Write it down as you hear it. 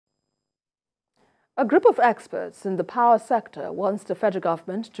A group of experts in the power sector wants the federal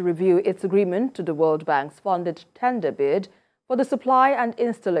government to review its agreement to the World Bank's funded tender bid for the supply and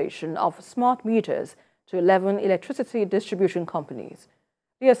installation of smart meters to 11 electricity distribution companies.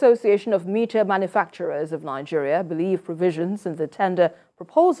 The Association of Meter Manufacturers of Nigeria believe provisions in the tender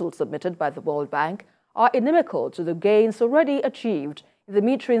proposal submitted by the World Bank are inimical to the gains already achieved in the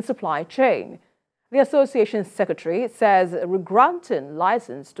metering supply chain. The association's secretary says granting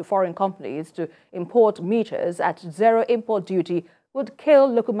license to foreign companies to import meters at zero import duty would kill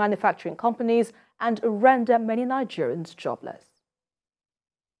local manufacturing companies and render many Nigerians jobless.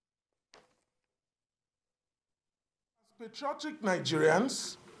 As patriotic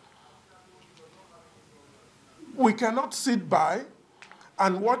Nigerians, we cannot sit by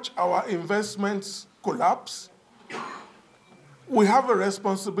and watch our investments collapse. We have a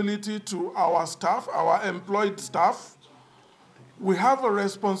responsibility to our staff, our employed staff. We have a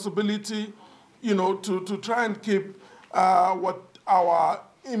responsibility, to try and keep what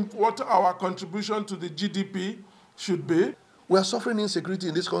our contribution to the GDP should be. We are suffering insecurity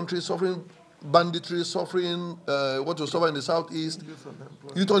in this country, suffering banditry, suffering what we suffer in the southeast,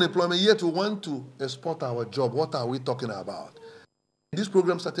 youth unemployment, yet we want to export our job. What are we talking about? This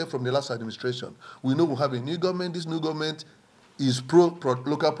program started from the last administration. We know we have a new government. This new government is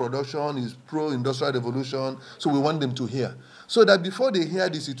pro-local production, is pro-industrial revolution, so we want them to hear. So that before they hear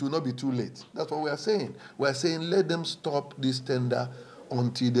this, it will not be too late. That's what we are saying. We are saying let them stop this tender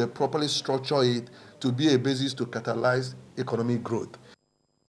until they properly structure it to be a basis to catalyze economic growth.